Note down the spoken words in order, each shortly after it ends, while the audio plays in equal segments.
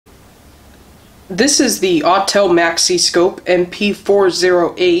This is the Autel MaxiScope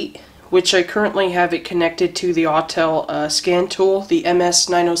MP408, which I currently have it connected to the Autel scan tool, the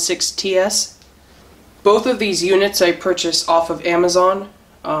MS906TS. Both of these units I purchased off of Amazon.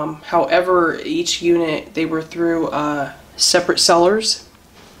 However, each unit, they were through separate sellers.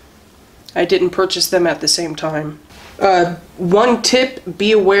 I didn't purchase them at the same time. One tip,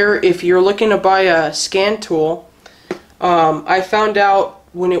 be aware if you're looking to buy a scan tool. I found out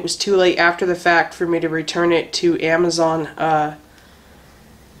when it was too late after the fact for me to return it to Amazon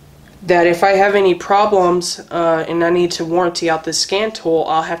that if I have any problems and I need to warranty out this scan tool,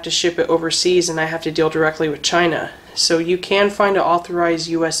 I'll have to ship it overseas and I have to deal directly with China. So you can find an authorized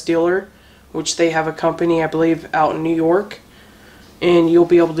US dealer, which they have a company I believe out in New York, and you'll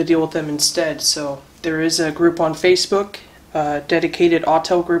be able to deal with them instead. So there is a group on Facebook, a dedicated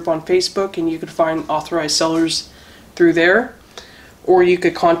Autel group on Facebook, and you could find authorized sellers through there. Or you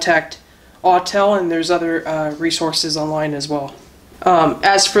could contact Autel, and there's other resources online as well.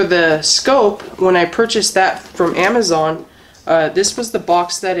 As for the scope, when I purchased that from Amazon, this was the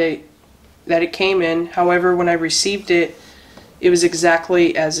box that it came in. However, when I received it, it was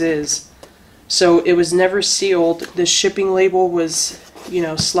exactly as is. So it was never sealed. The shipping label was,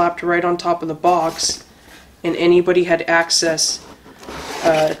 slapped right on top of the box, and anybody had access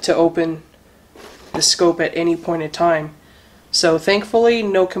to open the scope at any point in time. So thankfully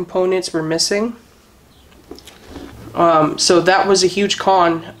no components were missing. So that was a huge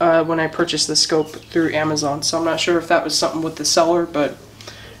con when I purchased the scope through Amazon. So I'm not sure if that was something with the seller, but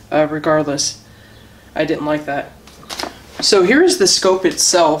regardless, I didn't like that. So here is the scope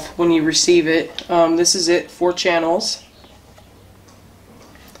itself when you receive it. This is it, 4 channels.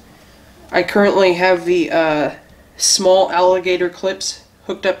 I currently have the small alligator clips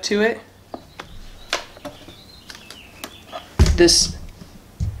hooked up to it. This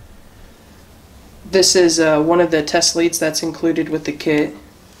is one of the test leads that's included with the kit,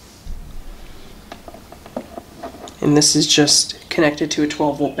 and this is just connected to a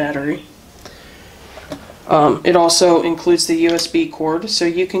 12-volt battery. It also includes the USB cord, so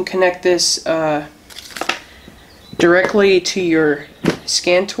you can connect this directly to your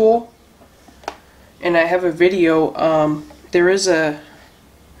scan tool. And I have a video. There is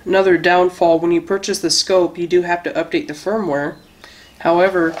another downfall. When you purchase the scope, you do have to update the firmware.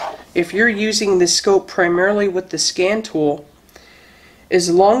 However, if you're using the scope primarily with the scan tool, as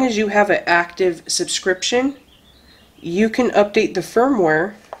long as you have an active subscription, you can update the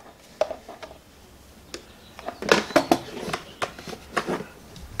firmware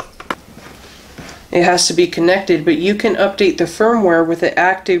It has to be connected, but you can update the firmware with an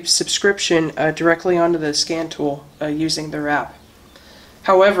active subscription directly onto the scan tool using their app.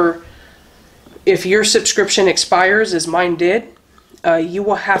 However, if your subscription expires, as mine did, you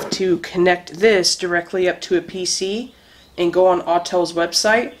will have to connect this directly up to a PC and go on Autel's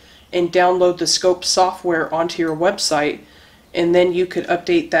website and download the scope software onto your website, and then you could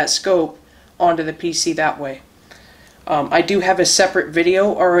update that scope onto the PC that way. I do have a separate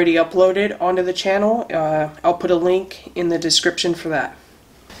video already uploaded onto the channel. I'll put a link in the description for that.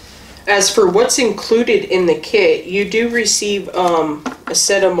 As for what's included in the kit, you do receive a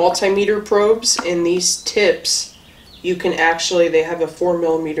set of multimeter probes, and these tips, you can actually, they have a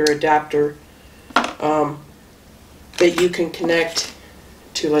 4mm adapter that you can connect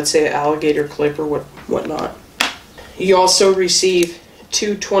to, let's say, an alligator clip or whatnot. You also receive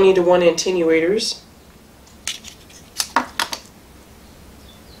two 20-to-1 attenuators.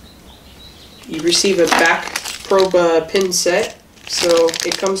 You receive a back probe pin set. So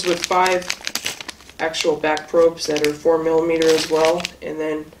it comes with 5 actual back probes that are 4mm as well, and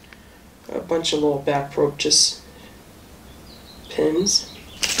then a bunch of little back probe just pins.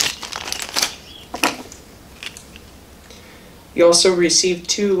 You also receive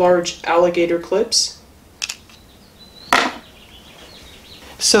 2 large alligator clips.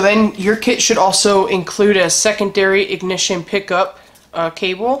 So then your kit should also include a secondary ignition pickup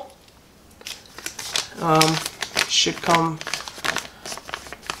cable. Should come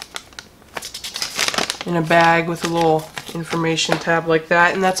in a bag with a little information tab like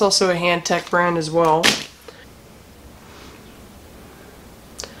that, and that's also a Handtech brand as well.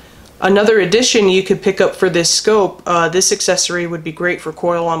 Another addition you could pick up for this scope, this accessory would be great for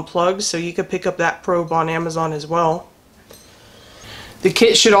coil-on plugs, so you could pick up that probe on Amazon as well. The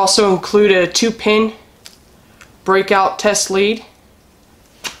kit should also include a 2-pin breakout test lead.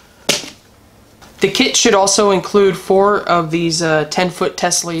 The kit should also include 4 of these 10-foot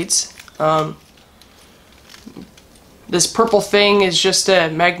test leads. This purple thing is just a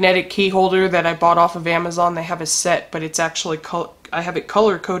magnetic key holder that I bought off of Amazon. They have a set, but it's actually I have it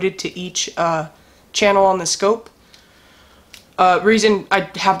color coded to each channel on the scope. Reason I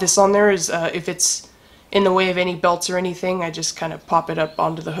have this on there is if it's in the way of any belts or anything, I just kind of pop it up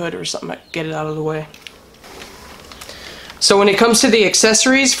onto the hood or something, get it out of the way. So when it comes to the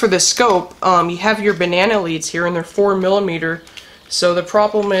accessories for the scope, you have your banana leads here, and they're 4mm. So the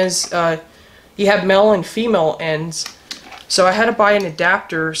problem is you have male and female ends. So I had to buy an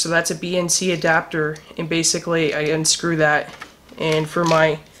adapter, so that's a BNC adapter, and basically I unscrew that. And for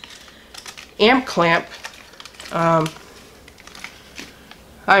my amp clamp, I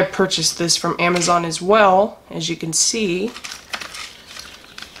purchased this from Amazon as well. As you can see,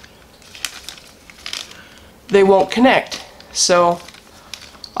 they won't connect. So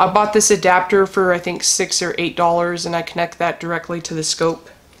I bought this adapter for I think $6 or $8, and I connect that directly to the scope.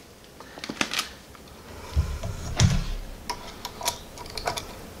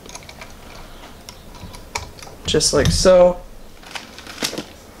 Just like so.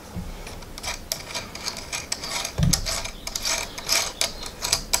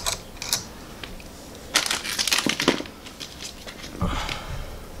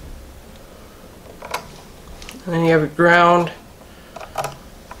 And then you have a ground,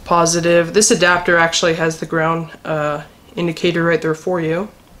 positive. This adapter actually has the ground indicator right there for you.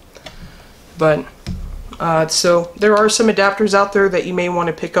 But so there are some adapters out there that you may want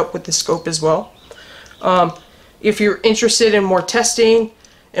to pick up with the scope as well. If you're interested in more testing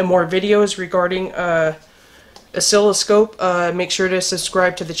and more videos regarding oscilloscope, make sure to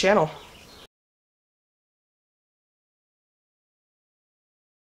subscribe to the channel.